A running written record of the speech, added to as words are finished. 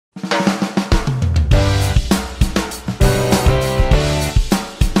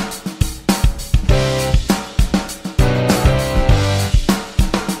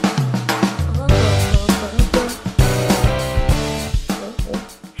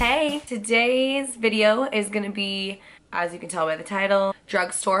Hey! Today's video is going to be, as you can tell by the title,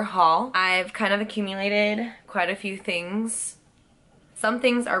 drugstore haul. I've kind of accumulated quite a few things. Some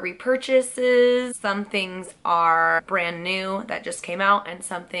things are repurchases, some things are brand new that just came out, and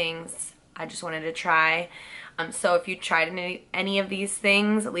some things I just wanted to try. So if you tried any of these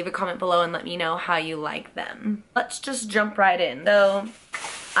things, leave a comment below and let me know how you like them. Let's just jump right in. So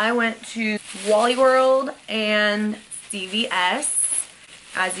I went to WALLYWORLD and CVS.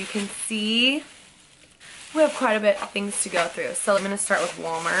 As you can see, we have quite a bit of things to go through. So I'm going to start with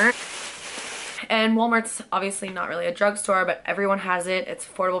Walmart. And Walmart's obviously not really a drugstore, but everyone has it. It's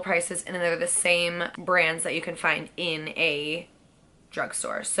affordable prices, and they're the same brands that you can find in a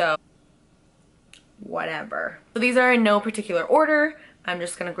drugstore. So whatever. So these are in no particular order. I'm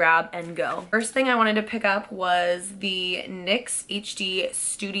just gonna grab and go. First thing I wanted to pick up was the NYX HD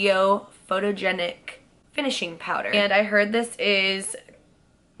Studio Photogenic Finishing Powder. And I heard this is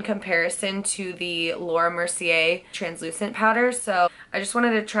in comparison to the Laura Mercier translucent powder, so I just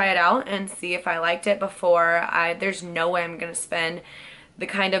wanted to try it out and see if I liked it before there's no way I'm gonna spend the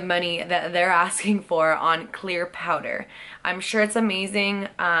kind of money that they're asking for on clear powder. I'm sure it's amazing,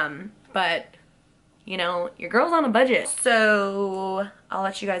 but you know, your girl's on a budget, so I'll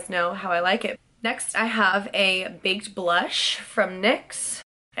let you guys know how I like it. Next, I have a baked blush from NYX,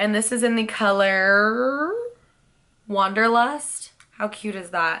 and this is in the color Wanderlust. How cute is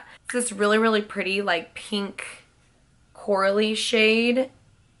that? It's this really, really pretty, like, pink corally shade,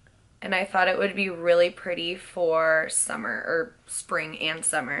 and I thought it would be really pretty for summer, or spring and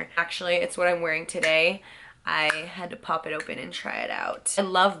summer. Actually, it's what I'm wearing today. I had to pop it open and try it out. I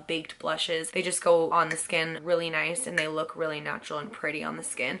love baked blushes. They just go on the skin really nice and they look really natural and pretty on the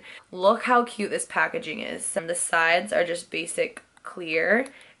skin. Look how cute this packaging is. The sides are just basic clear,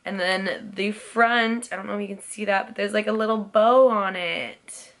 and then the front, I don't know if you can see that, but there's like a little bow on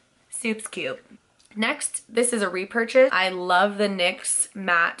it. Soup's cute. Next, this is a repurchase. I love the NYX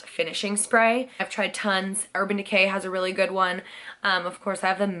matte finishing spray. I've tried tons. Urban Decay has a really good one. Of course, I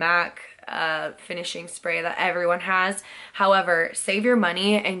have the MAC finishing spray that everyone has. However, save your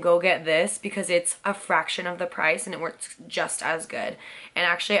money and go get this because it's a fraction of the price and it works just as good. And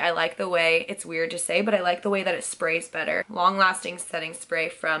actually, I like the way, it's weird to say, but I like the way that it sprays better. Long-lasting setting spray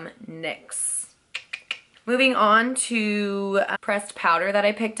from NYX. Moving on to pressed powder that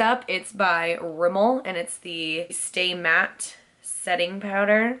I picked up. It's by Rimmel and it's the Stay Matte setting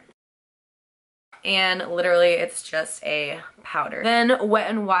powder. And literally it's just a powder. Then Wet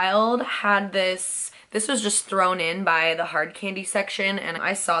n Wild had this was just thrown in by the hard candy section, and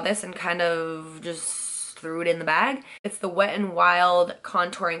I saw this and kind of just threw it in the bag. It's the Wet n Wild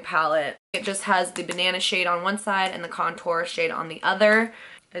contouring palette. It just has the banana shade on one side and the contour shade on the other.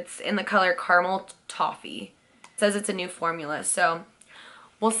 It's in the color Caramel Toffee. It says it's a new formula, so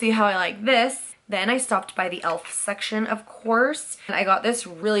we'll see how I like this. Then I stopped by the e.l.f. section, of course, and I got this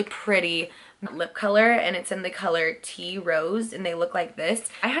really pretty lip color, and it's in the color Tea Rose, and they look like this.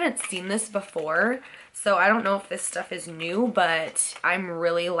 I hadn't seen this before, so I don't know if this stuff is new, but I'm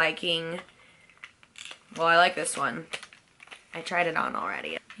really liking, well, I like this one. I tried it on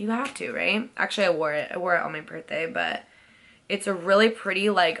already. You have to, right? Actually, I wore it on my birthday, but it's a really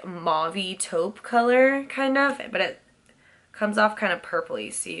pretty, like, mauve-y taupe color, kind of, but it comes off kind of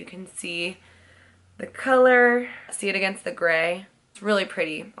purpley, so you can see the color, see it against the gray. It's really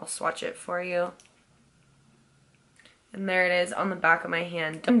pretty. I'll swatch it for you. And there it is on the back of my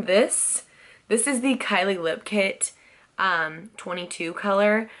hand. And this is the Kylie Lip Kit 22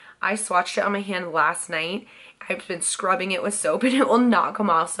 color. I swatched it on my hand last night. I've been scrubbing it with soap and it will not come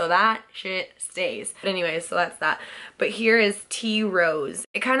off, so that shit stays. But anyways, so that's that. But here is Tea Rose.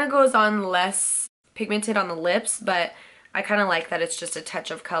 It kind of goes on less pigmented on the lips, but I kind of like that it's just a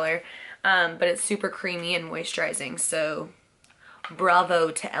touch of color. But it's super creamy and moisturizing, so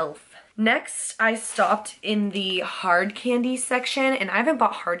bravo to e.l.f. Next, I stopped in the hard candy section, and I haven't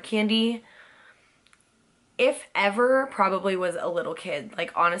bought hard candy, if ever, probably was a little kid.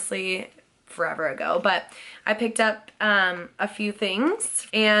 Like, honestly, forever ago. But I picked up a few things,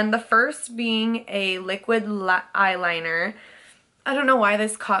 and the first being a liquid eyeliner. I don't know why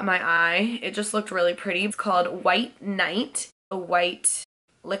this caught my eye. It just looked really pretty. It's called White Night, a white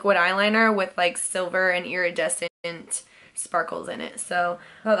liquid eyeliner with like silver and iridescent sparkles in it. So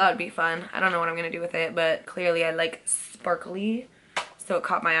I thought that would be fun. I don't know what I'm gonna do with it, but clearly I like sparkly, so it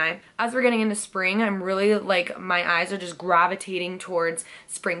caught my eye. As we're getting into spring, I'm really like, my eyes are just gravitating towards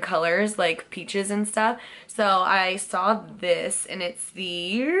spring colors like peaches and stuff. So I saw this, and it's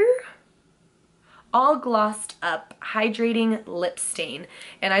the All Glossed Up Hydrating Lip Stain,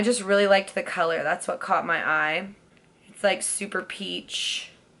 and I just really liked the color. That's what caught my eye. It's like super peach.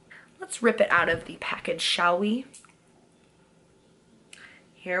 Let's rip it out of the package, shall we?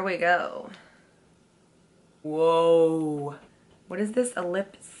 Here we go. Whoa. What is this? A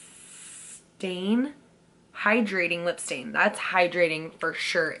lip stain? Hydrating lip stain. That's hydrating for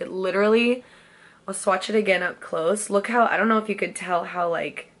sure. It literally, I'll swatch it again up close. Look how, I don't know if you could tell how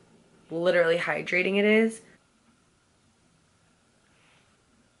like literally hydrating it is.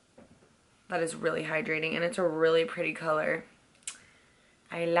 That is really hydrating and it's a really pretty color.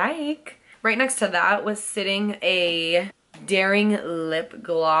 I like. Right next to that was sitting a Daring lip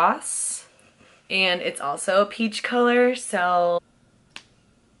gloss and it's also a peach color, so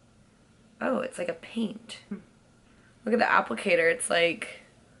oh, it's like a paint. Look at the applicator. It's like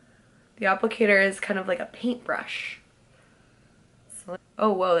the applicator is kind of like a paintbrush. So,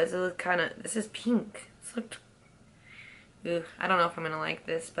 oh whoa, this is kind of, this is pink. This looked, ugh, I don't know if I'm gonna like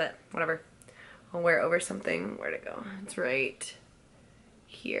this, but whatever. I'll wear it over something. Where'd it go? It's right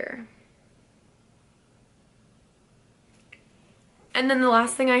here. And then the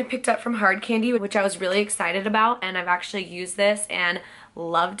last thing I picked up from Hard Candy, which I was really excited about, and I've actually used this and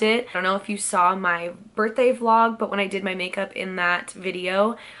loved it. I don't know if you saw my birthday vlog, but when I did my makeup in that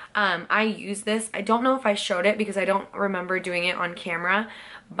video, I used this. I don't know if I showed it because I don't remember doing it on camera,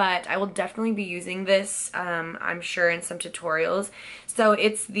 but I will definitely be using this, I'm sure, in some tutorials. So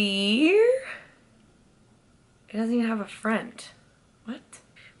it's the, it doesn't even have a front. What?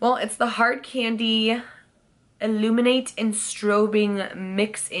 Well, it's the Hard Candy Illuminate and Strobing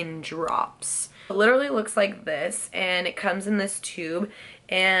Mix-In Drops. It literally looks like this, and it comes in this tube,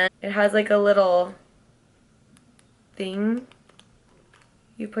 and it has like a little thing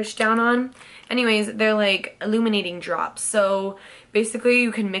you push down on. Anyways, they're like illuminating drops. So basically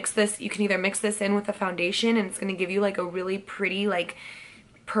you can mix this, you can either mix this in with a foundation and it's gonna give you like a really pretty like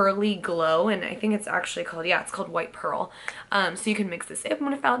pearly glow, and I think it's actually called, yeah, it's called White Pearl. So you can mix this in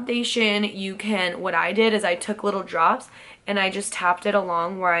with a foundation. You can, what I did is I took little drops and I just tapped it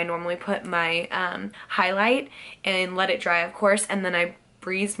along where I normally put my highlight and let it dry, of course, and then I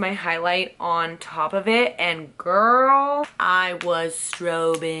breezed my highlight on top of it, and girl, I was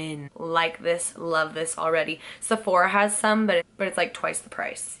strobing. Like this, love this already. Sephora has some, but it's like twice the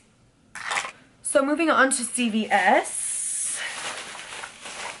price. So moving on to CVS.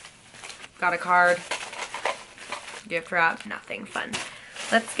 Got a card, gift wrap, nothing fun.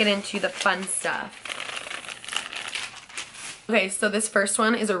 Let's get into the fun stuff. Okay, so this first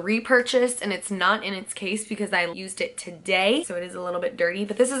one is a repurchase and it's not in its case because I used it today, so it is a little bit dirty,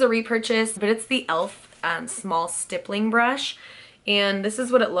 but this is a repurchase, but it's the e.l.f. Small stippling brush. And this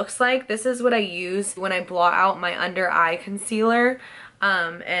is what it looks like. This is what I use when I blot out my under eye concealer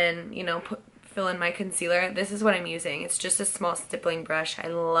and, you know, fill in my concealer. This is what I'm using. It's just a small stippling brush. I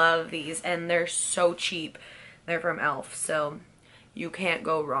love these and they're so cheap. They're from e.l.f. so you can't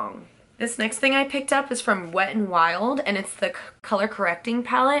go wrong. This next thing I picked up is from Wet n Wild and it's the color correcting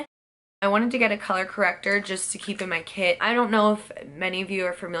palette. I wanted to get a color corrector just to keep in my kit. I don't know if many of you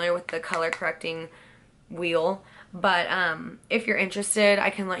are familiar with the color correcting wheel, but if you're interested, I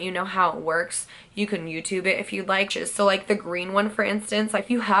can let you know how it works. You can YouTube it if you'd like. So like the green one, for instance,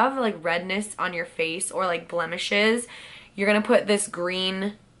 if you have like redness on your face or like blemishes, you're gonna put this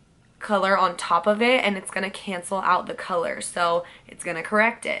green color on top of it and it's gonna cancel out the color, so it's gonna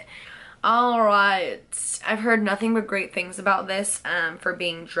correct it. Alright, I've heard nothing but great things about this for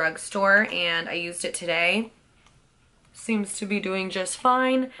being drugstore, and I used it today. Seems to be doing just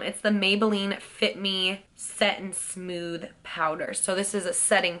fine. It's the Maybelline Fit Me Set and Smooth Powder. So this is a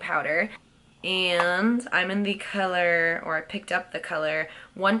setting powder, and I'm in the color, or I picked up the color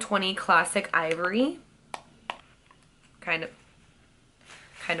 120 Classic Ivory. Kind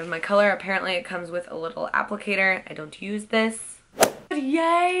of my color. Apparently it comes with a little applicator. I don't use this.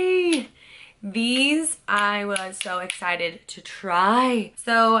 Yay! These I was so excited to try.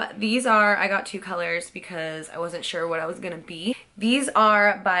 So these are, I got two colors because I wasn't sure what I was gonna be. These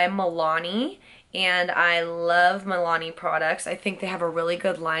are by Milani, and I love Milani products. I think they have a really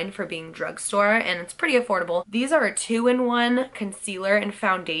good line for being drugstore and it's pretty affordable. These are a 2-in-1 concealer and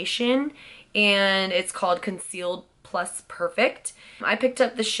foundation, and it's called Concealed Plus Perfect. I picked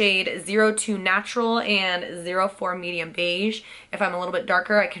up the shade 02 Natural and 04 Medium Beige. If I'm a little bit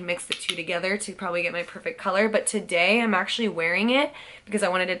darker, I can mix the two together to probably get my perfect color, but today I'm actually wearing it because I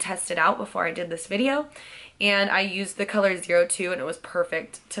wanted to test it out before I did this video. And I used the color 02 and it was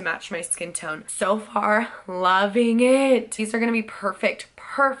perfect to match my skin tone. So far, loving it. These are gonna be perfect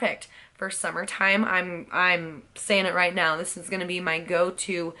for summertime. I'm saying it right now. This is gonna be my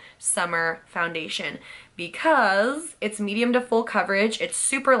go-to summer foundation because it's medium to full coverage. It's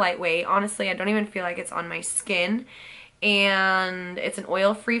super lightweight. Honestly, I don't even feel like it's on my skin. and it's an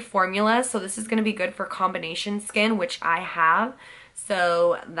oil-free formula, so this is going to be good for combination skin, which I have.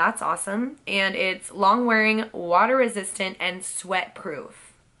 So that's awesome. And it's long-wearing, water-resistant, and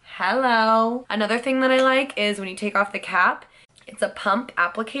sweat-proof. Hello! Another thing that I like is when you take off the cap, it's a pump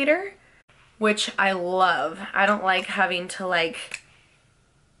applicator, which I love. I don't like having to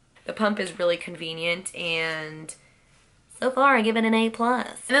the pump is really convenient, and so far I give it an A+.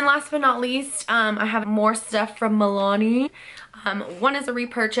 And then last but not least, I have more stuff from Milani. One is a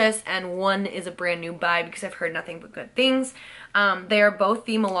repurchase and one is a brand new buy because I've heard nothing but good things. They are both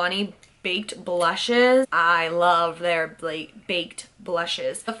the Milani baked blushes. I love their baked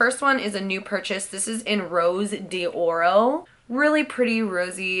blushes. The first one is a new purchase. This is in Rose d'Oro. Really pretty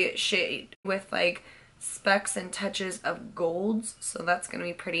rosy shade with specks and touches of golds, so that's gonna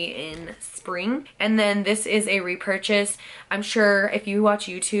be pretty in spring. And then this is a repurchase. I'm sure if you watch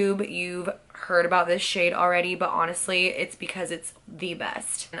YouTube, you've heard about this shade already, but honestly, it's because it's the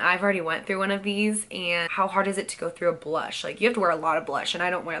best. And I've already went through one of these, and how hard is it to go through a blush? You have to wear a lot of blush, and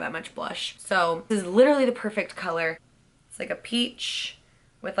I don't wear that much blush. So this is literally the perfect color. It's like a peach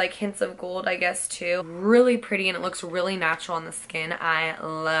with hints of gold, I guess, too. Really pretty, and it looks really natural on the skin. I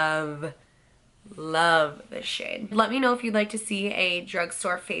love this shade. Let me know if you'd like to see a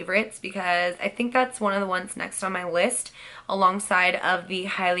drugstore favorites, because I think that's one of the ones next on my list, alongside of the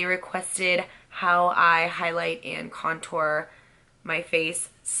highly requested how I highlight and contour my face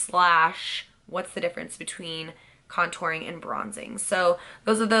 / what's the difference between contouring and bronzing. So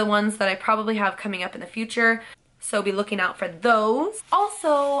those are the ones that I probably have coming up in the future. So be looking out for those.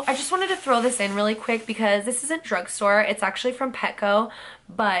 Also, I just wanted to throw this in really quick because this isn't drugstore. It's actually from Petco.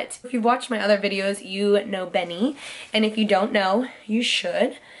 But if you've watched my other videos, you know Benny. And if you don't know, you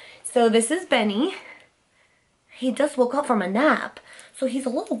should. So this is Benny. He just woke up from a nap, so he's a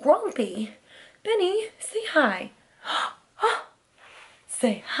little grumpy. Benny, say hi.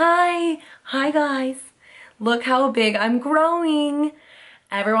 Say hi. Hi, guys. Look how big I'm growing.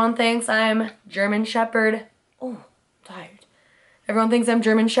 Everyone thinks I'm German Shepherd. Oh, tired. Everyone thinks I'm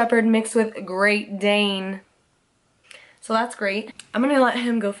German Shepherd mixed with Great Dane. So that's great. I'm gonna let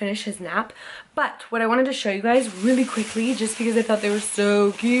him go finish his nap. But what I wanted to show you guys really quickly, just because I thought they were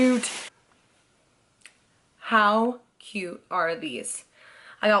so cute. How cute are these?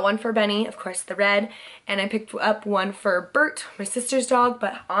 I got one for Benny, of course the red, and I picked up one for Bert, my sister's dog,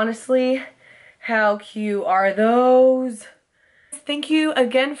 but honestly, how cute are those? Thank you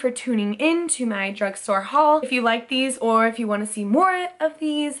again for tuning in to my drugstore haul. If you like these or if you want to see more of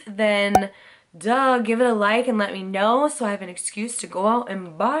these, then give it a like and let me know so I have an excuse to go out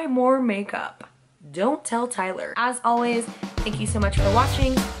and buy more makeup. Don't tell Tyler. As always, thank you so much for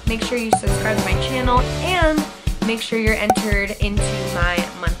watching. Make sure you subscribe to my channel and make sure you're entered into my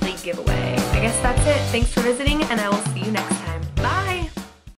monthly giveaway. I guess that's it. Thanks for visiting, and I will see you next time.